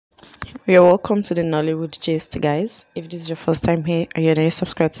You're welcome to the Nollywood Gist, guys. If this is your first time here and you're new,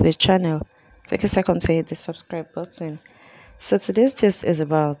 subscribe to the channel. Take a second to hit the subscribe button. So today's gist is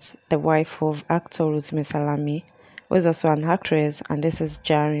about the wife of actor Rotimi Salami, who is also an actress, and this is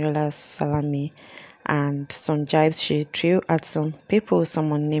Jariola Salami, and some jibes she threw at some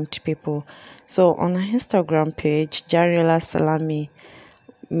unnamed people. So on her Instagram page, Jariola Salami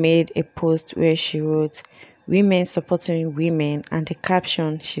made a post where she wrote, "Women supporting women," and the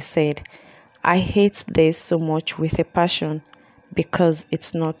caption she said, "I hate this so much with a passion because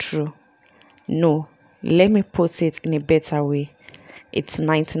it's not true. No, let me put it in a better way. It's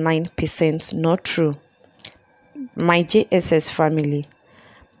 99% not true. My JSS family,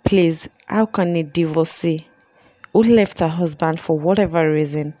 please, how can a divorcee who left her husband for whatever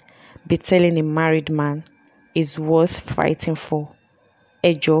reason be telling a married man is worth fighting for?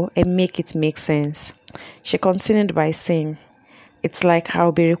 Ejo, and make it make sense." She continued by saying, "It's like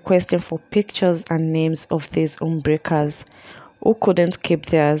I'll be requesting for pictures and names of these homebreakers who couldn't keep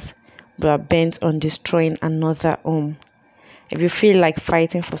theirs but are bent on destroying another home. If you feel like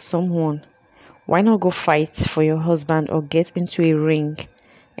fighting for someone, why not go fight for your husband or get into a ring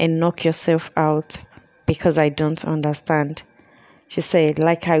and knock yourself out? Because I don't understand." She said,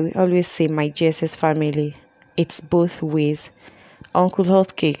 "Like I will always say, my GSS family, it's both ways. Uncle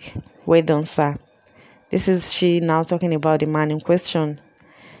Hotcake, well done, sir." This is she now talking about the man in question.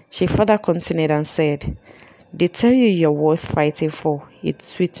 She further continued and said, "They tell you you're worth fighting for. It's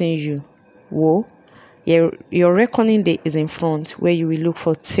sweeting you. Whoa, your reckoning day is in front where you will look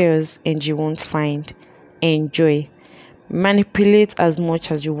for tears and you won't find. Enjoy. Manipulate as much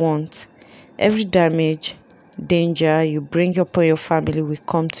as you want. Every damage, danger you bring upon your family will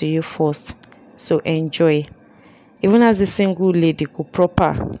come to you first. So enjoy. Even as a single lady could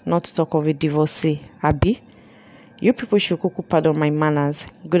proper, not to talk of a divorcee, Abi. You people should kuku pardon my manners.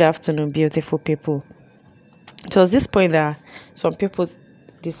 Good afternoon, beautiful people." It was this point that some people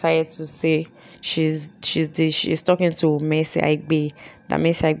decided to say she's talking to Mercy Aigbe. That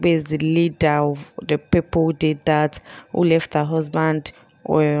Mercy Aigbe is the leader of the people who did that, who left her husband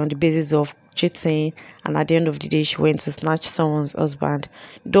or on the basis of cheating, and at the end of the day she went to snatch someone's husband.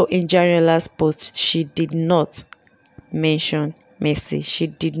 Though in Jariola's post she did not mention Mercy. She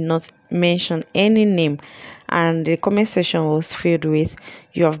did not mention any name, and the comment section was filled with,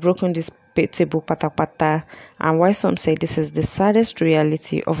 "You have broken this table pata pata," and why some say this is the saddest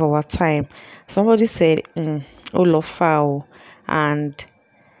reality of our time. Somebody said, Olofao, and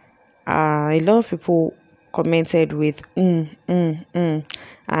a lot of people commented with and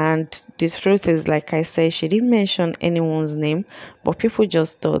the truth is, like I said, she didn't mention anyone's name, but people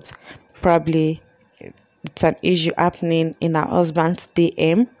just thought probably it's an issue happening in her husband's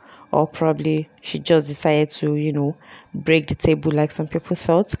DM, or probably she just decided to, break the table like some people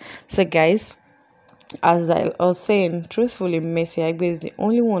thought. So guys, as I was saying, truthfully, Mercy Aigbe is the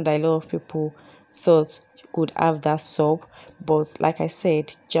only one that a lot of people thought could have that sub. But like I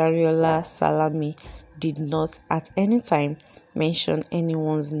said, Jariola Salami did not at any time mention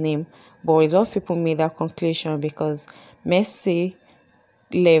anyone's name. But a lot of people made that conclusion because Mercy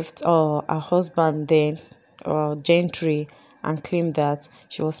left her husband then, Gentry, and claimed that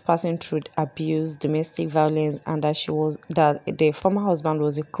she was passing through abuse, domestic violence, and that the former husband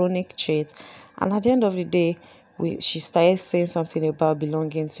was a chronic cheat. And at the end of the day, she started saying something about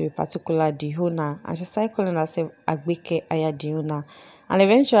belonging to a particular Dihuna, and she started calling herself Agbeke Aya Dihuna. And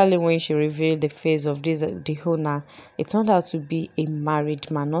eventually, when she revealed the face of this Dihuna, it turned out to be a married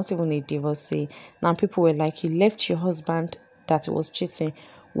man, not even a divorcee. Now people were like, "You left your husband that was cheating.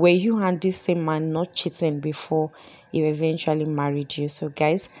 Were you and this same man not cheating before he eventually married you?" So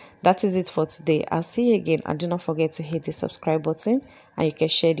guys, that is it for today. I'll see you again, and do not forget to hit the subscribe button, and you can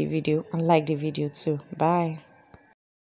share the video and like the video too. Bye.